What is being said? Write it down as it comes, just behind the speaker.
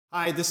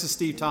Hi, this is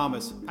Steve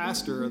Thomas,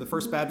 pastor of the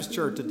First Baptist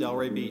Church at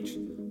Delray Beach.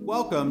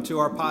 Welcome to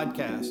our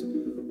podcast.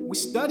 We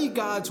study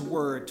God's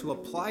Word to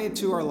apply it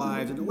to our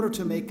lives in order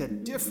to make a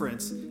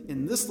difference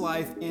in this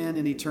life and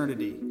in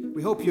eternity.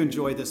 We hope you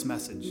enjoy this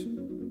message.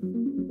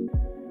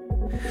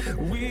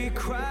 We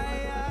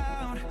cry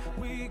out,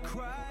 we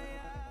cry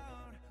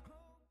out.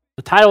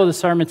 The title of the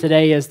sermon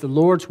today is The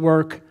Lord's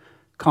Work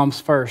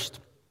Comes First.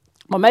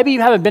 Well, maybe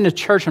you haven't been to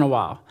church in a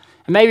while.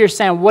 And maybe you're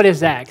saying, what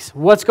is Acts?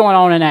 What's going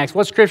on in Acts?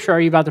 What scripture are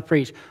you about to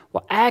preach?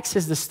 Well, Acts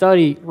is the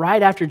study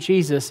right after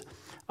Jesus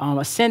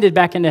ascended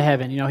back into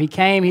heaven. You know, he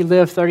came, he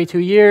lived 32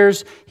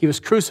 years, he was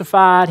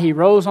crucified, he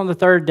rose on the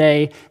third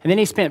day, and then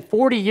he spent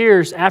 40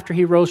 days after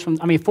he rose from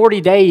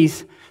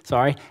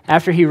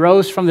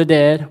the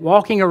dead,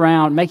 walking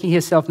around, making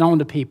himself known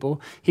to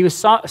people. He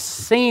was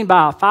seen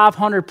by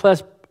 500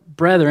 plus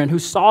brethren who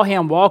saw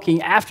him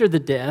walking after the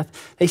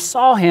death. They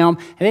saw him,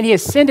 and then he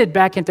ascended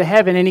back into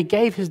heaven, and he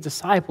gave his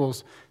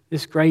disciples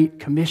this great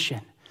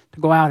commission to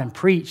go out and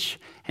preach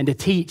and to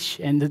teach.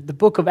 And the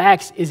book of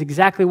Acts is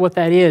exactly what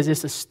that is.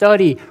 It's a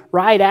study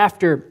right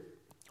after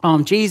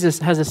Jesus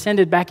has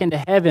ascended back into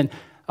heaven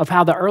of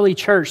how the early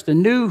church, the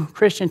new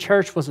Christian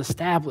church, was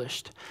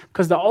established.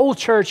 Because the old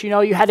church, you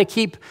know, you had to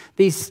keep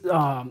these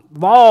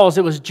laws.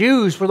 It was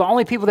Jews were the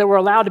only people that were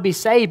allowed to be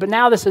saved. But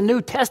now this is a New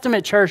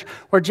Testament church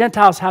where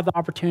Gentiles have the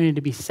opportunity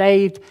to be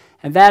saved.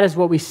 And that is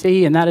what we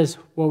see, and that is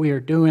what we are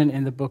doing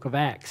in the book of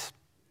Acts.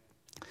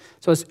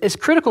 So it's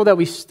critical that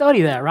we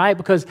study that, right?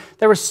 Because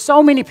there were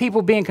so many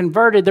people being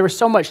converted. There was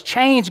so much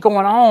change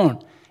going on.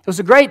 It was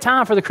a great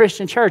time for the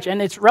Christian church.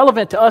 And it's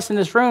relevant to us in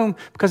this room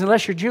because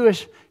unless you're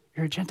Jewish,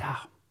 you're a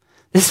Gentile.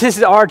 This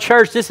is our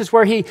church. This is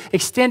where he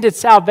extended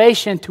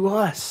salvation to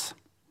us.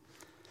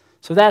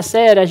 So that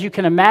said, as you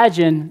can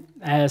imagine,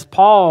 as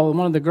Paul,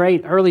 one of the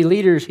great early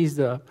leaders, he's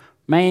the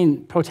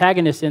main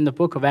protagonist in the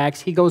book of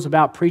Acts, he goes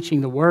about preaching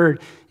the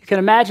word. You can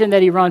imagine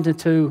that he runs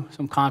into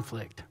some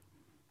conflict.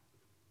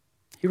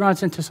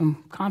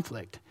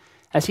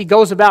 As he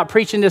goes about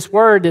preaching this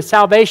word, that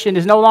salvation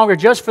is no longer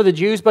just for the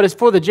Jews, but it's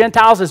for the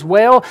Gentiles as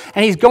well.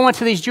 And he's going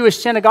to these Jewish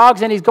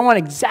synagogues, and he's going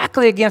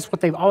exactly against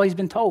what they've always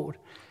been told.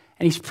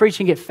 And he's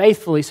preaching it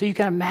faithfully, so you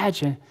can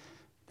imagine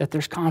that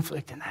there's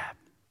conflict in that.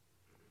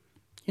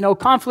 You know,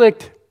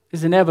 conflict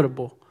is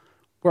inevitable.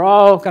 We're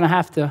all going to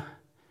have to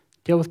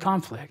deal with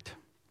conflict.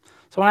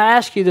 So when I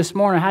ask you this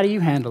morning, how do you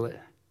handle it?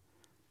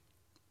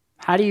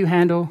 How do you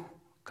handle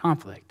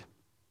conflict?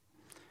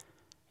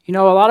 You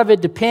know, a lot of it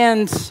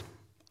depends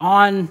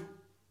on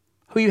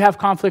who you have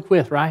conflict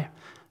with, right?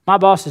 My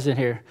boss is in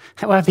here.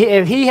 If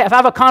I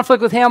have a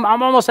conflict with him,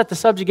 I'm almost at the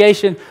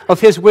subjugation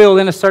of his will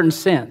in a certain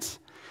sense.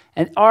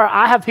 Or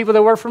I have people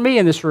that work for me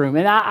in this room,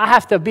 and I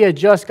have to be a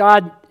just.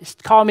 God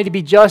called me to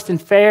be just and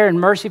fair and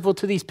merciful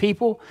to these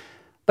people.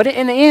 But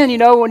in the end, you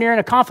know, when you're in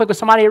a conflict with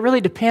somebody, it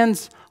really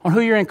depends on who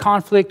you're in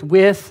conflict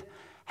with,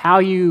 how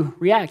you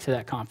react to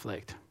that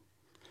conflict.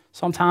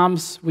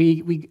 Sometimes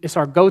it's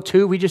our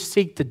go-to. We just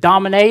seek to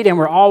dominate, and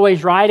we're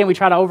always right, and we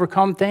try to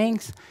overcome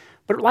things.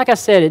 But like I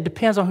said, it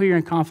depends on who you're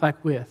in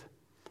conflict with.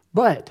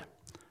 But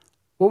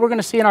what we're going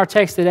to see in our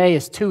text today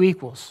is two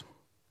equals.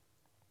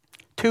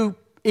 Two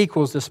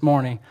equals this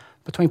morning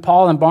between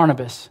Paul and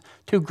Barnabas,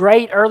 two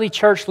great early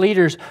church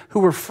leaders who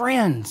were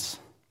friends.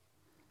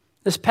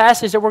 This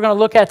passage that we're going to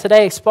look at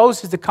today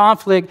exposes the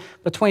conflict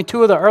between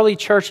two of the early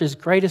church's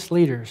greatest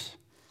leaders.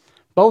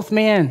 Both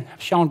men have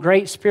shown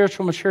great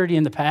spiritual maturity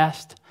in the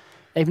past.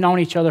 They've known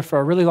each other for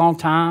a really long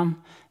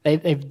time.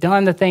 They've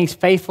done the things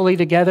faithfully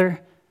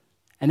together,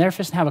 and they're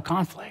just have a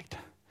conflict.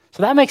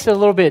 So that makes it a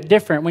little bit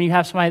different when you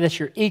have somebody that's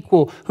your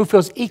equal, who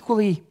feels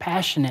equally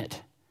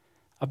passionate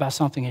about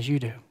something as you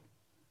do.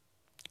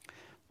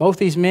 Both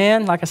these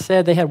men, like I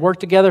said, they had worked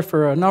together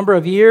for a number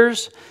of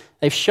years.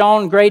 They've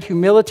shown great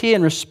humility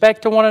and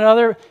respect to one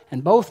another,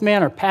 and both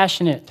men are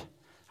passionate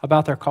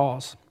about their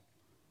cause.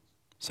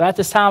 So at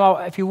this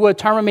time, if you would,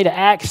 turn with me to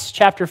Acts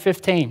chapter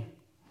 15.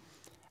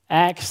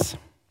 Acts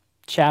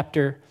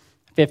chapter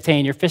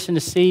 15. You're fixing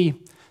to see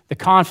the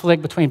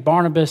conflict between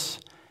Barnabas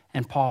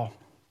and Paul.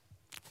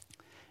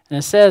 And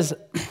it says,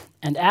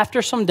 "And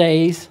after some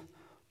days,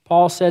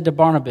 Paul said to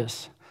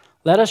Barnabas,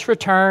 'Let us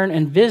return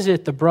and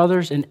visit the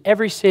brothers in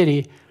every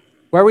city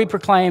where we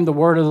proclaim the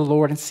word of the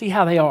Lord and see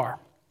how they are.'"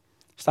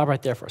 Stop right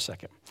there for a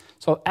second.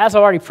 So as I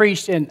already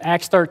preached in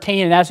Acts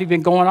 13, and as we've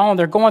been going on,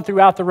 they're going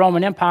throughout the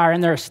Roman Empire,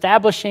 and they're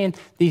establishing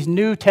these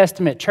New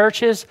Testament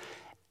churches,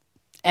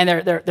 and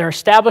they're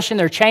establishing,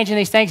 they're changing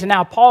these things. And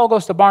now Paul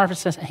goes to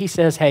Barnabas and he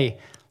says, "Hey,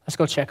 let's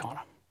go check on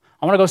them.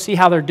 I want to go see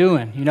how they're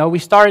doing. You know, we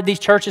started these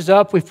churches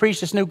up. We've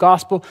preached this new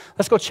gospel.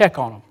 Let's go check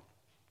on them."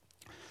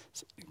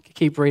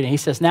 Keep reading. He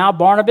says, "Now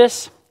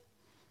Barnabas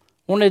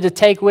wanted to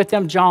take with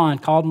them John,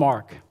 called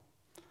Mark.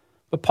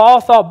 But Paul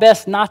thought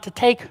best not to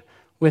take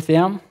with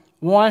them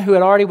one who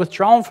had already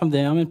withdrawn from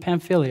them in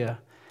Pamphylia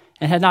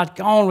and had not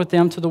gone with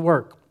them to the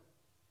work.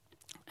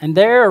 And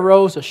there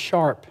arose a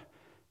sharp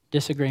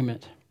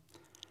disagreement,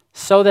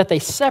 so that they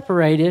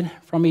separated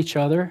from each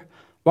other.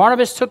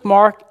 Barnabas took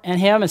Mark and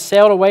him and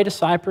sailed away to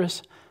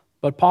Cyprus,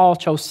 but Paul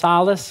chose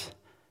Silas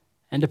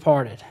and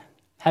departed,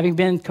 having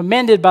been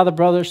commended by the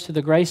brothers to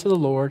the grace of the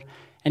Lord,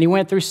 and he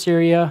went through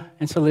Syria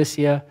and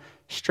Cilicia,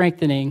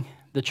 strengthening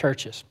the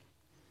churches.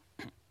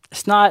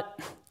 It's not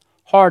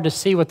hard to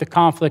see what the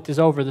conflict is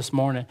over this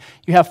morning.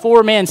 You have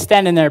 4 men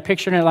standing there,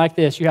 picturing it like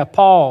this. You have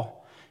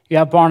Paul, you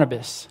have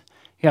Barnabas,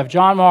 you have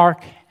John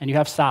Mark, and you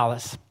have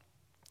Silas.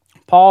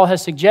 Paul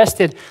has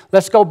suggested,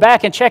 let's go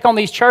back and check on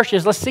these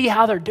churches. Let's see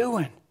how they're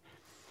doing.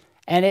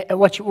 And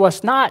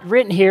what's not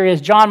written here is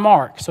John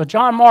Mark. So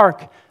John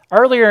Mark,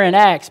 earlier in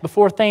Acts,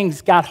 before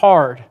things got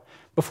hard,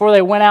 before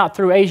they went out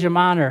through Asia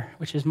Minor,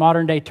 which is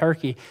modern-day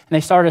Turkey, and they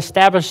started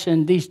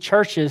establishing these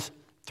churches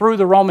through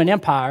the Roman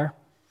Empire,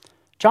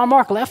 John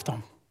Mark left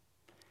them.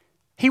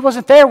 He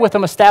wasn't there with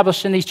them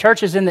establishing these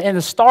churches in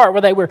the start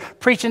where they were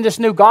preaching this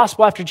new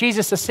gospel after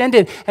Jesus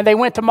ascended, and they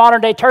went to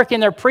modern-day Turkey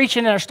and they're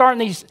preaching and they're starting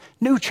these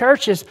new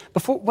churches.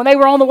 When they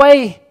were on the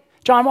way,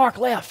 John Mark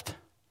left.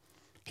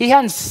 He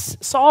hadn't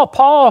saw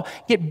Paul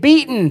get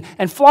beaten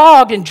and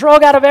flogged and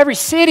drug out of every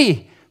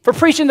city for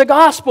preaching the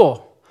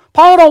gospel.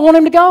 Paul don't want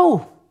him to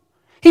go.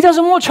 He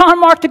doesn't want John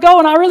Mark to go,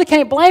 and I really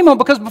can't blame him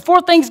because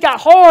before things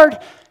got hard,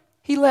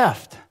 he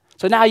left.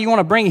 So now you want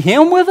to bring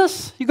him with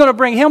us? You're going to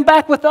bring him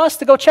back with us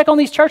to go check on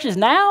these churches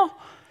now?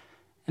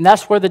 And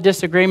that's where the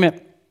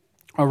disagreement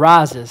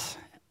arises,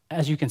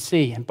 as you can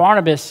see. And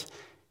Barnabas,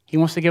 he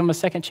wants to give him a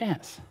second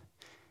chance.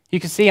 You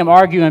can see him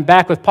arguing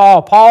back with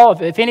Paul.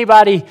 Paul, if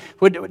anybody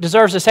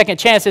deserves a second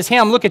chance, it's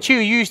him. Look at you.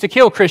 You used to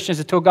kill Christians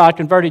until God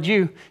converted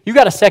you. You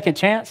got a second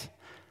chance.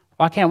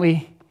 Why can't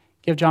we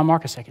give John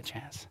Mark a second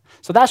chance?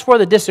 So that's where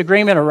the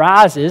disagreement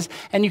arises,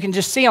 and you can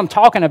just see them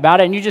talking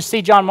about it, and you just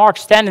see John Mark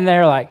standing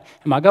there like,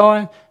 am I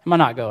going? Am I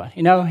not going?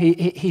 You know,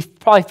 he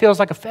probably feels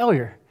like a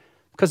failure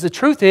because the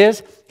truth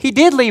is he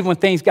did leave when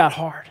things got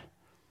hard.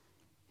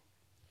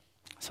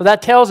 So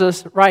that tells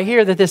us right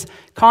here that this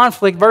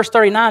conflict, verse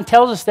 39,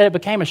 tells us that it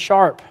became a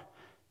sharp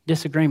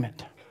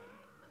disagreement.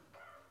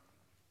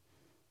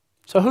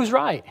 So who's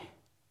right?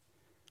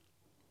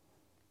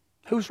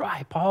 Who's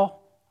right,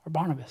 Paul or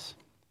Barnabas?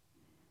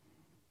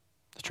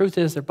 The truth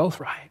is they're both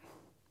right.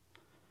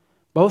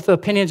 Both the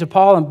opinions of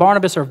Paul and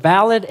Barnabas are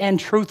valid and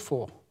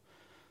truthful.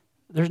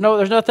 There's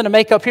nothing to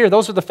make up here.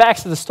 Those are the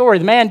facts of the story.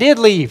 The man did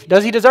leave.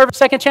 Does he deserve a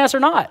second chance or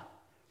not?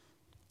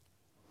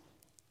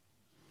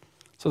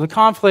 So the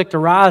conflict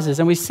arises,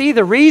 and we see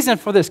the reason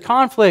for this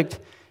conflict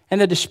and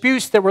the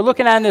disputes that we're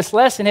looking at in this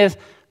lesson is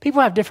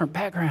people have different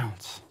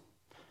backgrounds,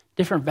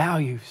 different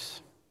values.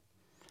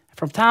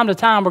 From time to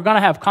time, we're going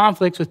to have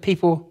conflicts with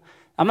people.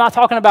 I'm not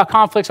talking about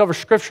conflicts over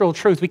scriptural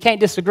truth. We can't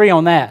disagree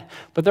on that.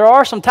 But there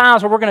are some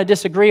times where we're going to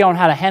disagree on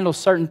how to handle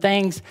certain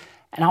things,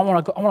 and I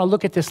want to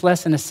look at this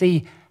lesson to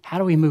see how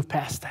do we move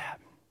past that.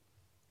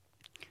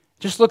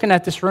 Just looking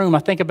at this room, I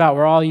think about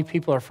where all you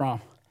people are from.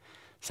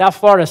 South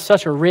Florida is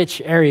such a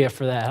rich area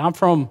for that. I'm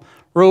from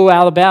rural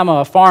Alabama,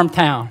 a farm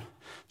town.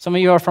 Some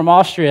of you are from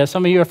Austria.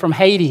 Some of you are from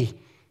Haiti.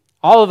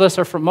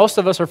 Most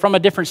of us are from a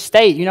different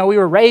state. You know, we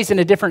were raised in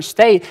a different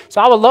state.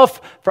 So I would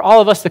love for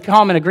all of us to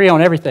come and agree on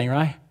everything,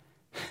 right?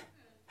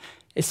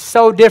 It's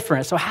so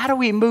different. So how do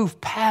we move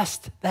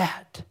past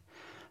that?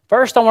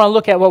 First, I want to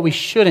look at what we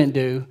shouldn't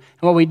do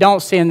and what we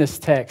don't see in this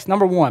text.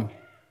 Number one,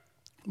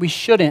 we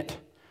shouldn't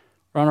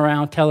run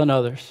around telling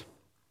others.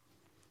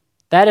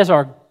 That is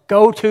our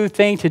go-to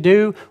thing to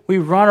do. We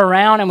run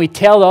around and we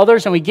tell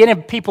others and we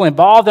get people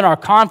involved in our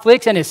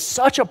conflicts, and it's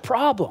such a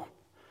problem.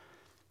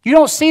 You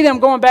don't see them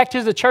going back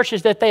to the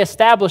churches that they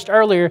established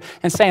earlier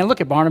and saying,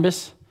 look at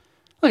Barnabas.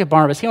 Look at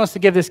Barnabas. He wants to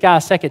give this guy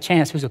a second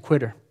chance who's a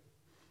quitter.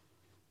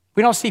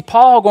 We don't see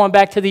Paul going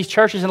back to these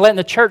churches and letting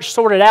the church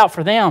sort it out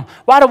for them.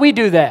 Why do we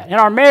do that? In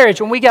our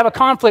marriage, when we have a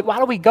conflict, why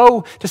do we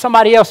go to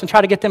somebody else and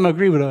try to get them to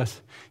agree with us?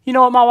 You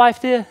know what my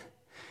wife did?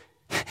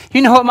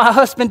 You know what my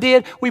husband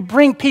did? We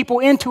bring people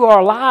into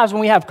our lives when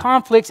we have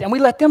conflicts and we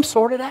let them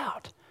sort it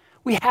out.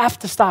 We have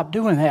to stop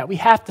doing that. We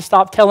have to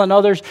stop telling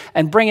others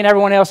and bringing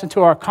everyone else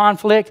into our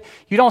conflict.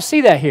 You don't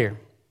see that here.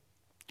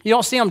 You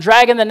don't see them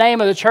dragging the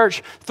name of the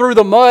church through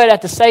the mud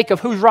at the sake of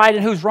who's right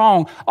and who's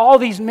wrong. All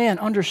these men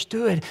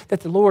understood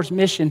that the Lord's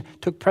mission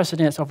took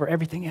precedence over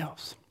everything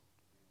else.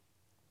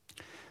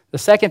 The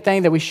second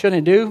thing that we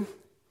shouldn't do,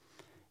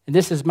 and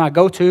this is my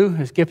go-to,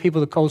 is give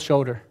people the cold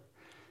shoulder.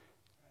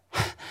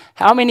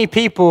 How many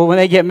people, when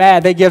they get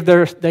mad, they give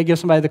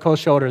somebody the cold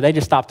shoulder? They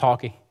just stop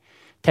talking.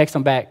 Text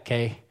them back,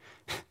 Kay.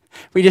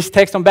 We just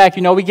text them back.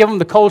 You know, we give them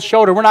the cold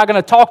shoulder. We're not going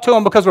to talk to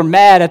them because we're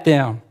mad at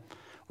them.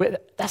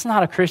 That's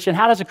not a Christian.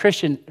 How does a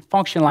Christian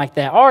function like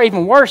that? Or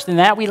even worse than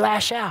that, we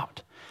lash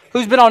out.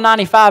 Who's been on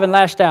 95 and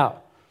lashed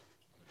out?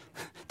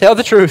 Tell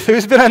the truth.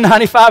 Who's been on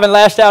 95 and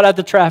lashed out at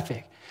the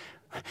traffic?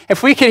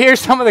 If we could hear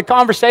some of the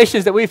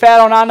conversations that we've had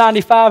on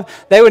I-95,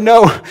 they would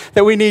know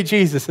that we need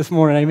Jesus this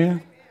morning.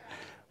 Amen?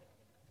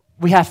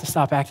 We have to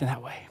stop acting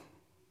that way.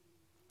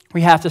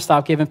 We have to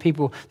stop giving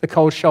people the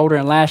cold shoulder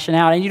and lashing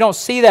out. And you don't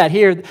see that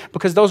here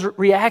because those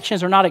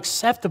reactions are not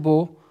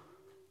acceptable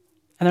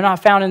and they're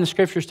not found in the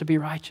scriptures to be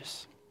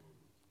righteous.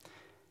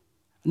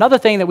 Another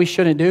thing that we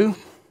shouldn't do,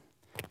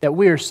 that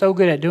we are so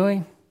good at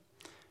doing,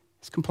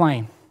 is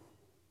complain.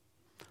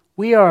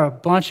 We are a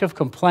bunch of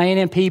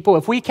complaining people.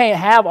 If we can't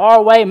have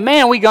our way,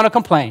 man, we're going to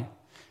complain.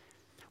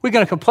 We're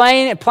going to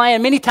complain and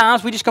plan. Many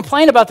times we just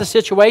complain about the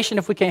situation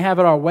if we can't have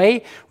it our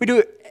way. We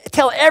do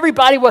tell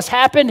everybody what's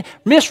happened,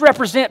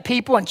 misrepresent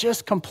people, and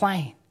just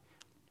complain.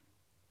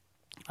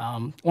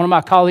 One of my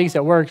colleagues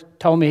at work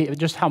told me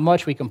just how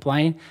much we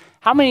complain.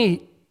 How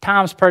many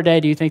times per day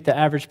do you think the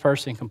average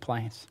person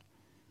complains?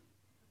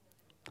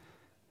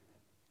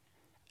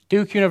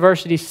 Duke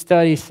University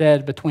study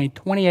said between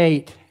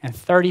 28 and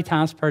 30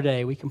 times per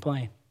day we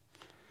complain.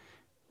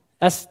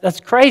 That's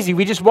crazy.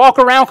 We just walk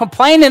around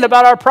complaining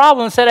about our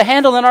problems instead of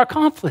handling our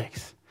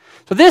conflicts.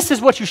 So this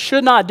is what you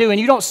should not do, and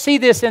you don't see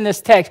this in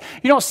this text.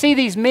 You don't see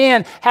these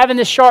men having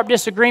this sharp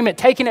disagreement,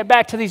 taking it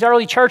back to these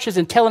early churches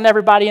and telling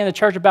everybody in the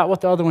church about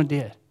what the other one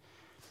did.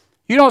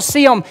 You don't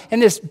see them in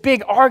this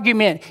big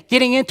argument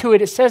getting into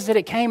it. It says that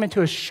it came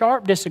into a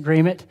sharp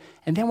disagreement,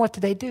 and then what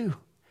did they do?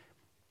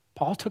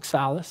 Paul took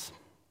Silas,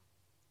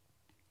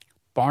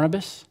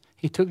 Barnabas,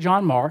 he took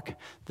John Mark.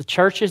 The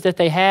churches that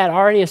they had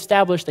already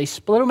established, they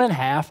split them in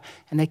half,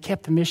 and they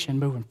kept the mission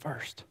moving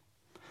first.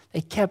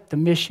 They kept the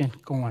mission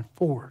going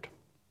forward.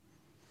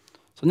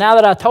 So now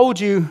that I told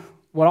you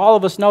what all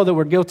of us know that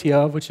we're guilty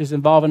of, which is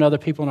involving other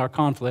people in our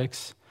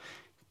conflicts,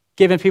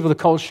 giving people the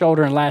cold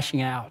shoulder and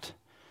lashing out,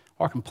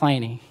 or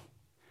complaining,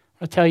 I'm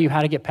going to tell you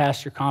how to get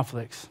past your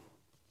conflicts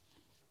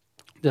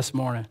this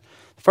morning.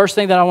 The first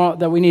thing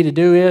that we need to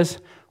do is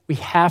we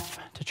have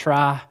to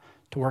try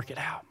to work it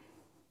out.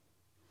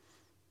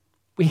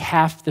 We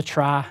have to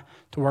try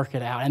to work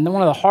it out. And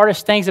one of the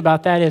hardest things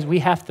about that is we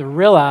have to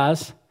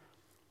realize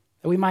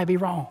that we might be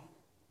wrong.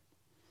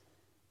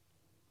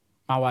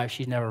 My wife,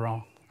 she's never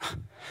wrong.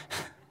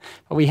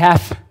 But we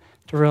have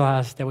to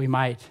realize that we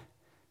might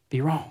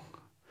be wrong.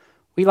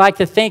 We like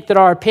to think that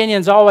our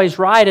opinion's always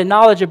right and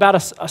knowledge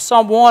about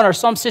someone or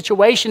some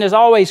situation is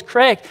always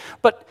correct,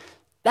 but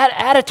that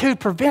attitude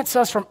prevents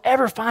us from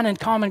ever finding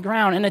common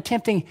ground and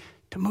attempting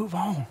to move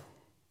on.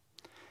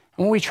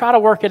 And when we try to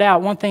work it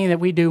out, one thing that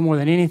we do more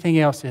than anything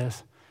else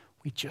is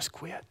we just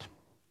quit.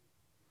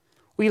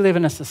 We live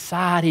in a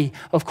society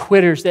of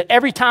quitters that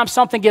every time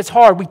something gets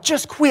hard, we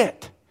just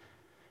quit.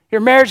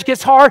 Your marriage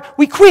gets hard,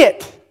 we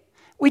quit.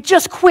 We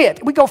just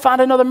quit. We go find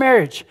another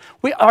marriage.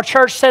 Our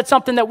church said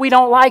something that we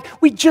don't like,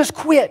 we just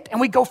quit and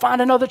we go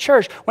find another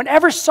church.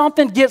 Whenever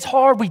something gets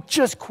hard, we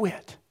just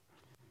quit.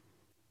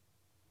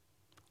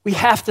 We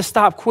have to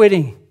stop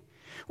quitting.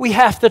 We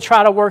have to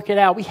try to work it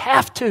out. We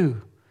have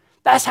to.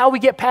 That's how we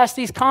get past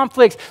these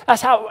conflicts.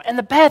 And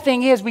the bad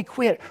thing is we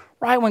quit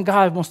right when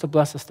God wants to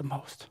bless us the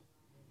most.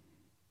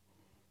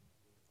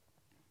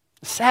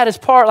 The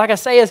saddest part, like I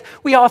say, is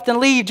we often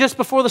leave just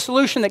before the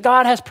solution that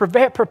God has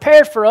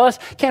prepared for us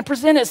can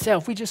present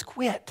itself. We just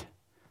quit.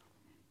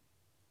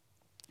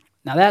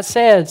 Now that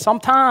said,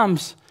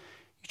 sometimes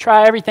you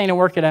try everything to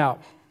work it out,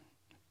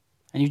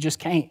 and you just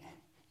can't.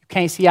 You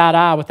can't see eye to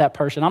eye with that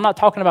person. I'm not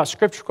talking about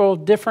scriptural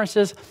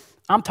differences.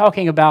 I'm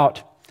talking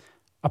about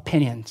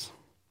opinions.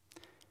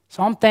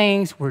 Some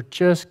things we're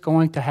just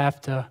going to have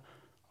to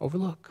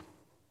overlook.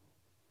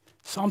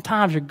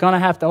 Sometimes you're going to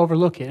have to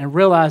overlook it and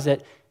realize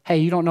that, hey,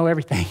 you don't know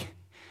everything.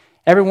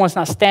 Everyone's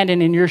not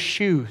standing in your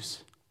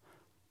shoes.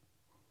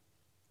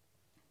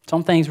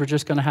 Some things we're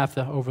just going to have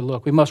to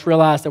overlook. We must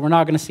realize that we're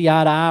not going to see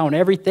eye to eye on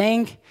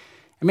everything.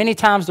 And many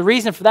times the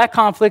reason for that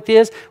conflict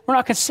is we're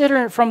not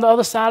considering it from the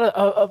other side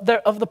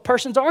of the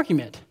person's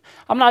argument.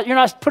 You're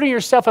not putting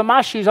yourself in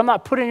my shoes. I'm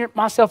not putting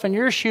myself in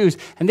your shoes.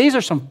 And these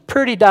are some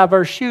pretty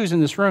diverse shoes in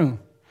this room,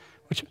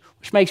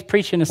 which makes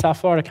preaching in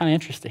South Florida kind of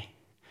interesting.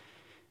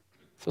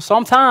 So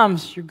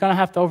sometimes you're going to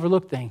have to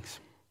overlook things.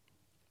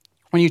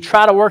 When you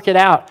try to work it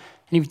out,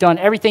 and you've done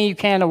everything you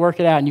can to work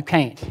it out, and you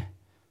can't,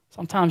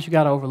 sometimes you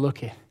got to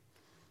overlook it.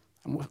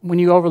 And when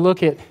you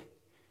overlook it,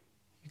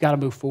 you got to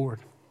move forward.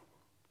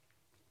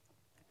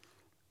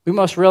 We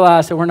must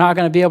realize that we're not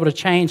going to be able to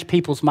change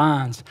people's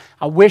minds.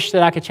 I wish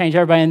that I could change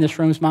everybody in this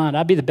room's mind.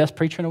 I'd be the best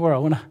preacher in the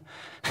world, wouldn't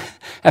I?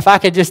 If I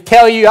could just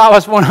tell you I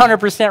was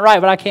 100% right,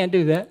 but I can't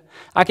do that.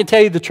 I can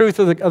tell you the truth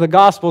of the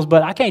Gospels,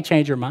 but I can't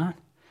change your mind.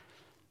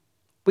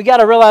 We got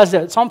to realize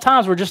that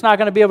sometimes we're just not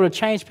going to be able to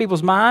change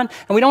people's mind,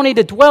 and we don't need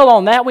to dwell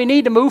on that. We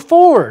need to move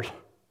forward.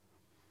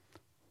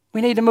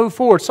 We need to move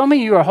forward. Some of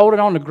you are holding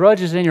on to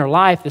grudges in your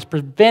life that's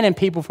preventing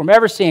people from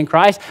ever seeing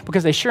Christ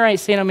because they sure ain't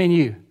seeing Him in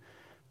you.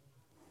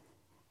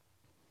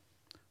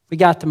 We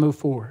got to move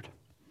forward.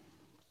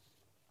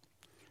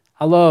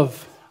 I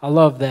love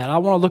that. I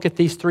want to look at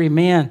these three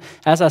men.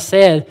 As I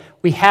said,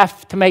 we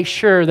have to make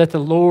sure that the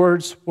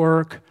Lord's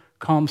work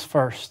comes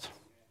first.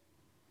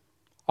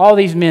 All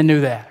these men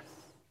knew that.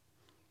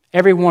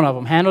 Every one of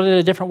them handled it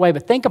a different way,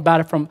 but think about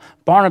it from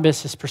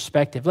Barnabas'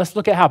 perspective. Let's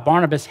look at how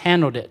Barnabas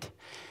handled it.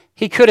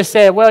 He could have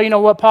said, well, you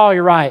know what, Paul,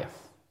 you're right.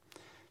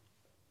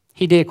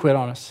 He did quit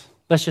on us.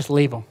 Let's just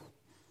leave him.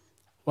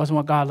 It wasn't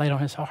what God laid on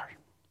his heart.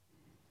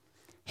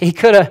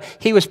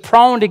 He was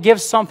prone to give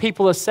some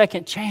people a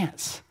second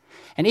chance.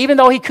 And even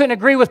though he couldn't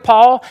agree with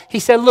Paul, he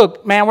said,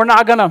 look, man, we're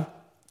not going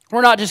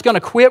We're not just going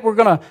to quit. We're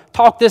going to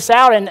talk this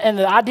out. And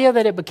the idea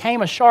that it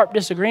became a sharp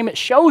disagreement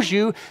shows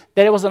you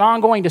that it was an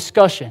ongoing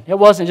discussion. It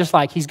wasn't just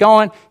like, he's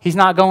going, he's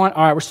not going,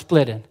 all right, we're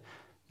splitting.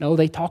 No,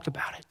 they talked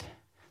about it.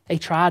 They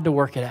tried to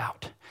work it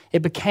out.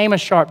 It became a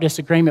sharp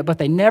disagreement, but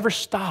they never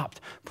stopped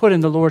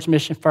putting the Lord's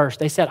mission first.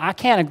 They said, I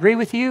can't agree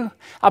with you.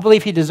 I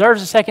believe he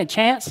deserves a second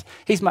chance.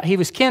 He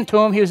was kin to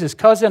him. He was his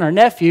cousin or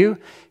nephew.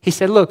 He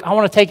said, look, I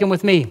want to take him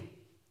with me.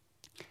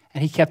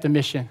 And he kept the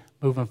mission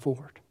moving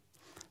forward.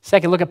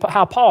 Second, look at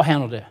how Paul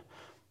handled it.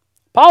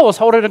 Paul was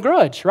holding a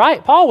grudge,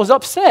 right? Paul was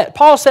upset.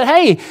 Paul said,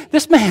 hey,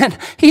 this man,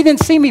 he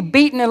didn't see me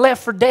beaten and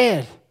left for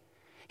dead.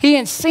 He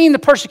hadn't seen the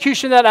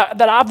persecution that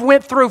I've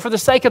went through for the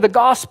sake of the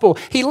gospel.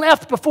 He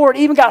left before it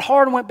even got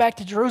hard and went back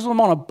to Jerusalem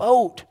on a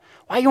boat.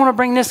 Why do you want to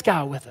bring this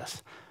guy with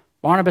us?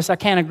 Barnabas, I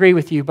can't agree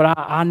with you, but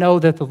I know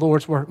that the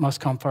Lord's work must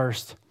come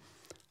first.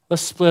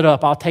 Let's split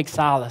up. I'll take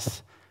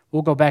Silas.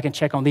 We'll go back and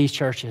check on these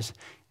churches.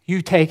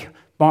 You take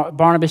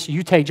Barnabas,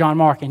 you take John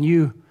Mark, and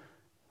you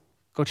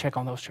go check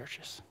on those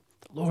churches.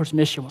 The Lord's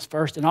mission was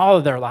first in all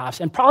of their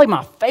lives. And probably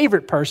my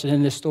favorite person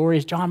in this story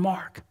is John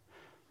Mark,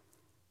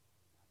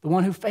 the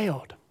one who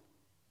failed.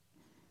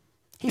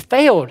 He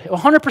failed,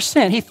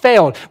 100%. He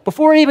failed.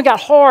 Before it even got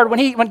hard,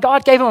 when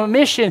God gave him a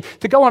mission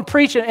to go and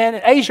preach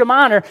in Asia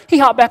Minor, he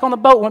hopped back on the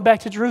boat and went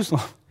back to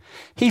Jerusalem.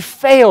 He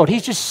failed.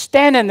 He's just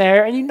standing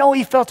there, and you know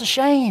he felt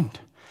ashamed.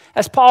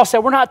 As Paul said,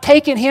 we're not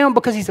taking him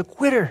because he's a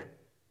quitter.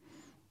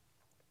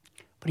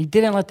 But he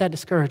didn't let that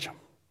discourage him.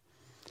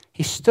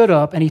 He stood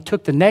up and he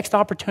took the next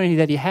opportunity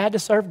that he had to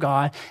serve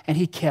God, and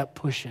he kept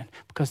pushing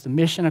because the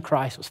mission of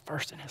Christ was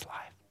first in his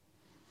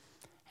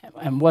life.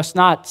 And what's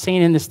not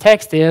seen in this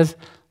text is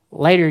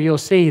later you'll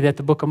see that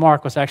the book of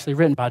Mark was actually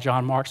written by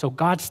John Mark. So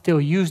God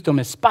still used him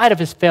in spite of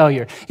his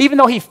failure. Even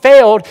though he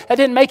failed, that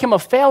didn't make him a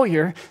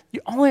failure.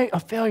 You're only a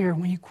failure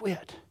when you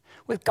quit.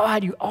 With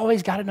God, you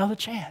always got another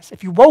chance.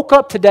 If you woke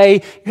up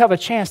today, you have a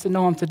chance to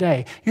know him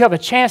today. You have a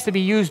chance to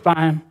be used by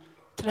him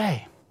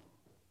today.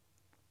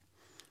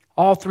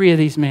 All three of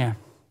these men,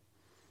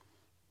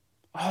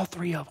 all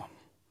three of them,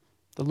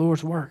 the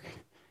Lord's work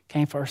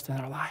came first in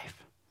their life.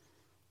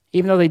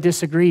 Even though they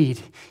disagreed,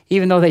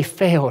 even though they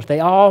failed, they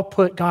all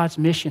put God's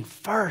mission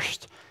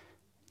first.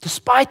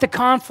 Despite the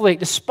conflict,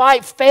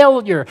 despite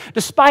failure,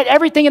 despite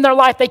everything in their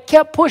life, they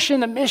kept pushing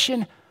the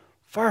mission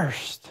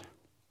first.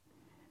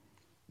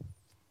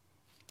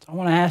 So I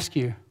want to ask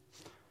you,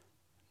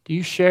 do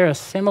you share a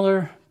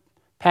similar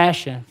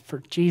passion for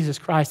Jesus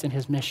Christ and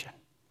his mission?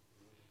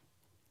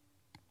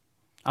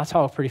 I'll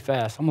talk pretty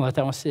fast. I'm going to let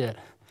that one sit.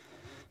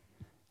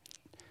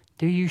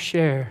 Do you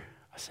share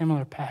a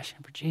similar passion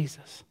for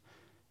Jesus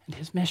and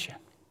his mission?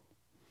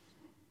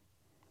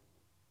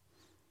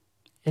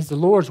 Is the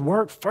Lord's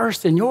work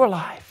first in your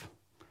life?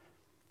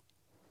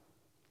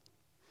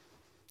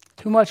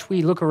 Too much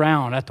we look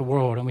around at the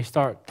world and we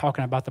start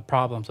talking about the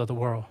problems of the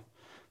world.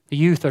 The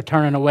youth are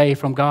turning away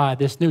from God.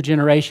 This new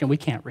generation, we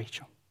can't reach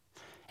them.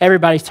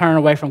 Everybody's turning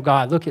away from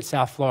God. Look at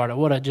South Florida.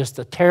 What just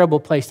a terrible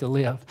place to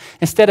live.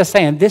 Instead of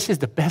saying, this is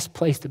the best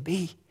place to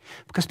be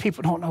because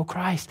people don't know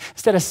Christ.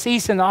 Instead of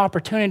seizing the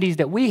opportunities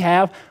that we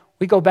have,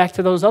 we go back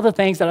to those other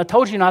things that I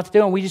told you not to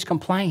do and we just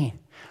complain.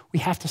 We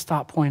have to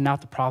stop pointing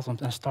out the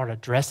problems and start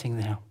addressing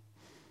them.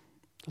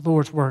 The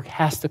Lord's work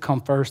has to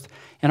come first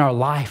in our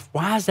life.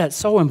 Why is that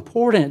so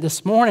important?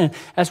 This morning,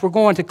 as we're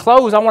going to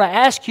close, I want to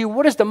ask you,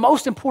 what is the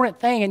most important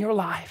thing in your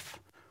life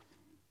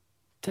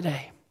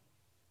today?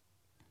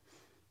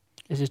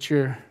 Is it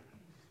your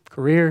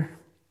career?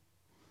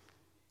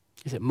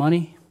 Is it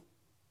money?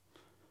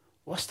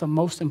 What's the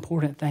most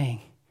important thing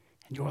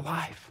in your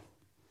life?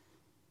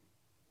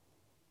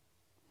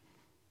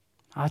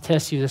 I'll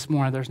test you this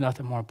morning, there's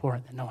nothing more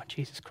important than knowing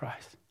Jesus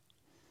Christ.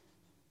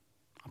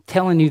 I'm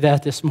telling you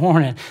that this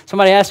morning.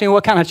 Somebody asked me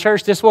what kind of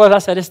church this was. I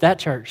said, it's that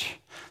church.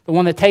 The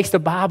one that takes the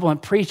Bible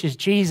and preaches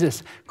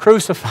Jesus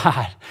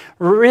crucified,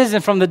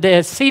 risen from the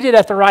dead, seated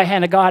at the right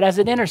hand of God as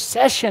an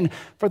intercession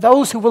for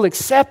those who will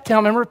accept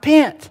him and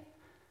repent.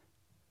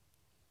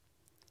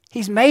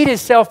 He's made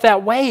himself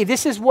that way.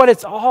 This is what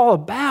it's all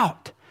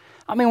about.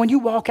 I mean, when you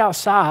walk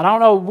outside, I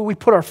don't know, we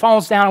put our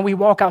phones down and we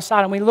walk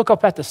outside and we look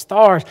up at the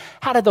stars.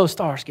 How did those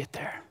stars get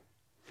there?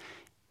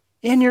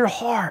 In your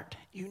heart,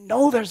 you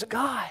know there's a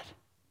God.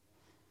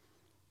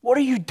 What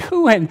are you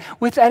doing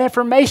with that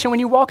information when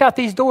you walk out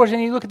these doors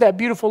and you look at that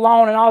beautiful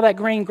lawn and all that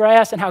green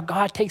grass and how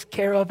God takes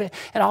care of it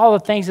and all the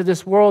things of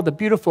this world, the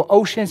beautiful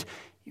oceans?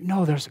 You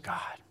know there's a God.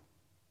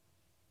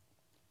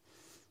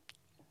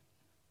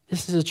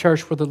 This is a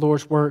church where the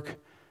Lord's work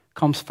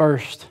comes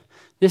first.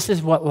 This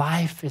is what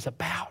life is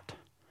about.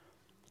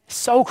 It's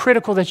so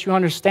critical that you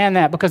understand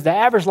that because the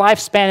average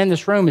lifespan in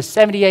this room is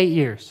 78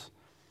 years.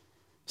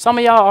 Some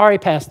of y'all are already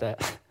past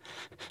that.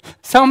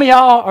 Some of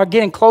y'all are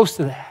getting close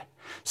to that.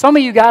 Some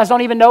of you guys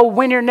don't even know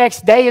when your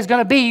next day is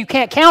going to be. You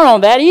can't count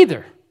on that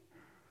either.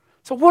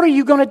 So what are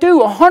you going to do?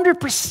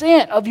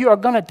 100% of you are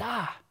going to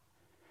die.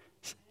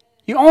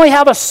 You only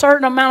have a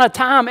certain amount of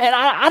time. And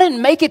I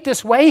didn't make it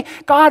this way.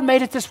 God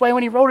made it this way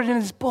when he wrote it in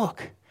his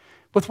book.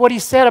 with what he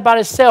said about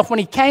himself when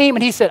he came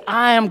and he said,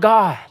 I am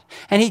God.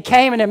 And he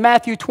came, and in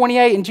Matthew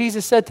 28, and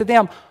Jesus said to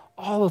them,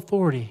 all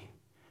authority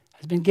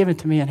has been given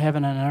to me in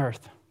heaven and on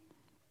earth.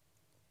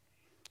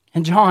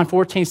 In John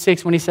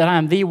 14:6, when he said, I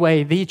am the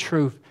way, the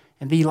truth,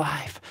 and the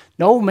life.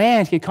 No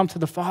man can come to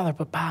the Father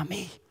but by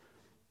me.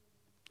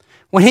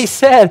 When he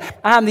said,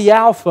 I am the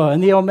Alpha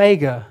and the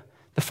Omega,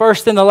 the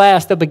first and the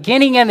last, the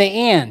beginning and the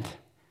end,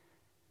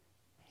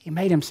 he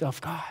made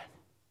himself God.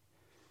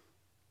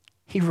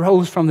 He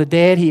rose from the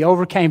dead. He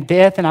overcame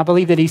death, and I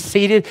believe that he's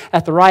seated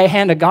at the right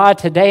hand of God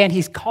today, and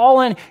he's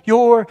calling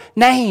your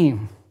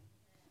name.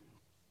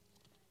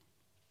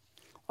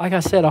 Like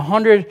I said,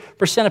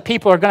 100% of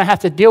people are going to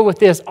have to deal with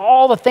this.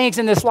 All the things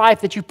in this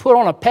life that you put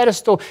on a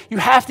pedestal, you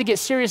have to get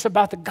serious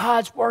about the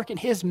God's work and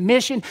his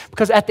mission,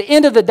 because at the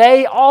end of the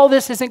day, all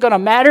this isn't going to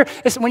matter.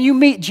 It's when you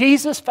meet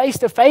Jesus face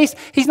to face,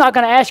 he's not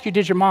going to ask you,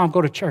 did your mom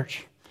go to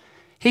church?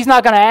 He's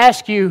not going to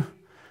ask you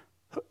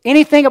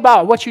anything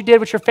about what you did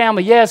with your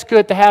family. Yeah, it's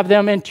good to have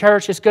them in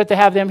church. It's good to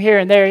have them here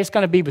and there. It's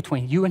going to be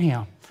between you and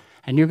him.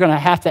 And you're going to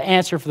have to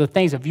answer for the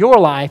things of your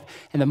life.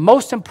 And the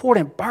most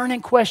important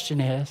burning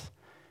question is,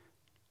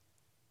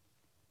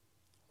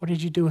 what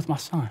did you do with my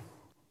son?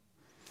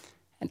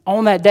 And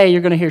on that day,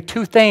 you're going to hear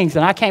two things.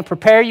 And I can't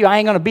prepare you. I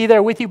ain't going to be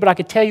there with you, but I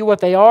can tell you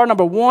what they are.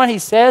 Number one, he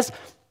says,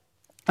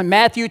 in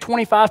Matthew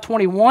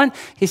 25:21,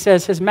 he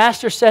says, his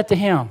master said to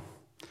him,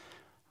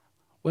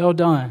 well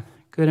done,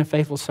 good and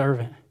faithful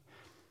servant.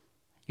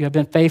 You have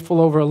been faithful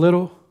over a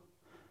little,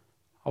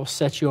 I will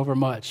set you over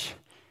much.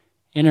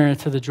 Enter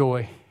into the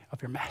joy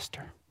of your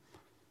master.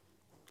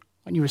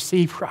 When you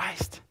receive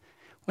Christ,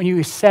 when you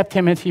accept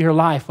him into your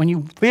life, when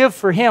you live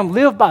for him,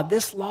 live by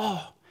this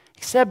law.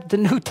 Accept the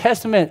New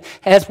Testament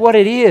as what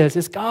it is.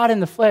 It's God in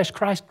the flesh,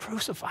 Christ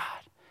crucified.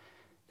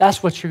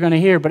 That's what you're going to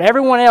hear. But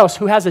everyone else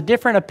who has a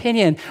different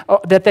opinion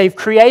that they've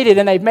created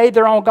and they've made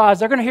their own gods,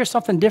 they're going to hear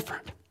something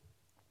different.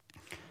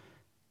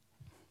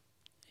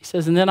 He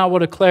says, and then I will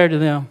declare to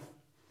them,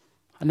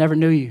 I never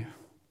knew you.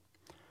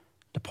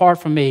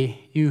 Depart from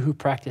me, you who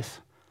practice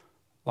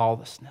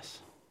lawlessness.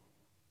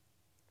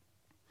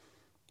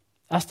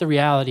 That's the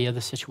reality of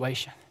the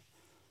situation.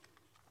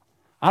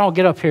 I don't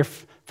get up here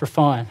for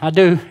fun. I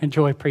do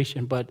enjoy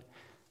preaching, but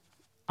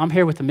I'm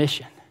here with a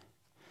mission.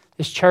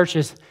 This church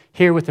is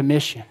here with a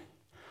mission.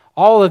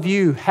 All of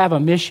you have a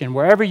mission,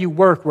 wherever you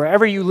work,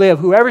 wherever you live,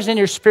 whoever's in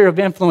your sphere of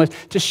influence,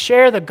 to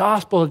share the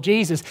gospel of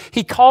Jesus.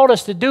 He called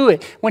us to do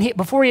it.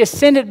 Before he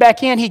ascended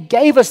back in, he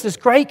gave us this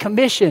great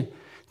commission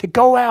to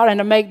go out and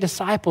to make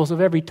disciples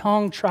of every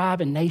tongue,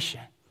 tribe, and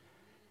nation.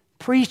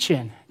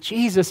 Preaching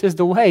Jesus is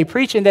the way.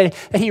 Preaching that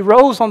he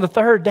rose on the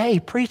third day.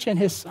 Preaching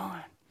his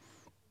son.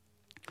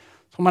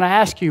 So I'm going to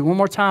ask you one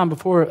more time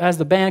as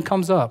the band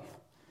comes up.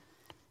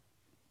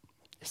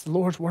 Is the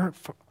Lord's work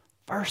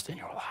first in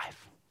your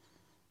life?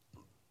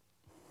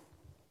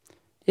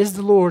 Is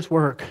the Lord's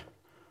work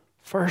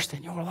first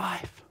in your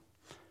life?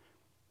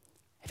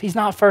 If he's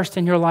not first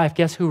in your life,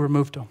 guess who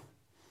removed him?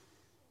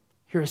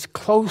 You're as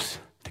close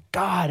to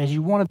God as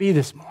you want to be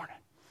this morning.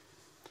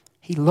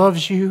 He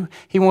loves you.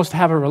 He wants to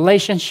have a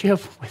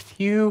relationship with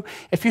you.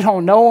 If you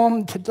don't know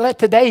him, let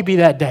today be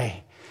that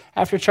day.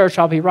 After church,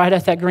 I'll be right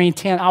at that green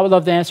tent. I would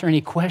love to answer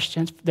any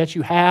questions that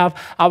you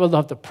have. I would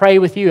love to pray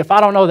with you. If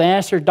I don't know the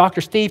answer,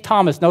 Dr. Steve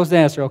Thomas knows the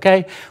answer,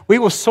 okay? We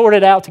will sort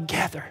it out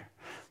together,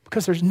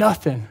 because there's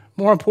nothing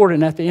more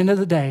important at the end of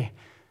the day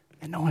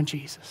than knowing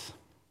Jesus.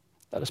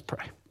 Let us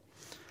pray.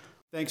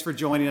 Thanks for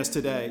joining us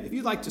today. If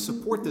you'd like to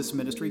support this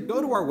ministry,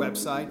 go to our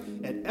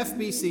website at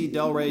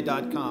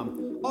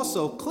fbcdelray.com.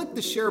 Also, click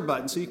the share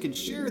button so you can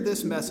share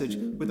this message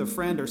with a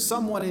friend or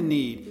someone in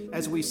need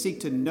as we seek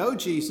to know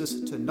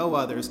Jesus, to know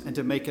others, and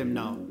to make him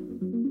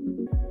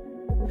known.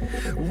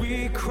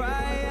 We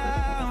cry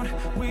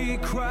out, we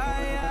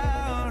cry out.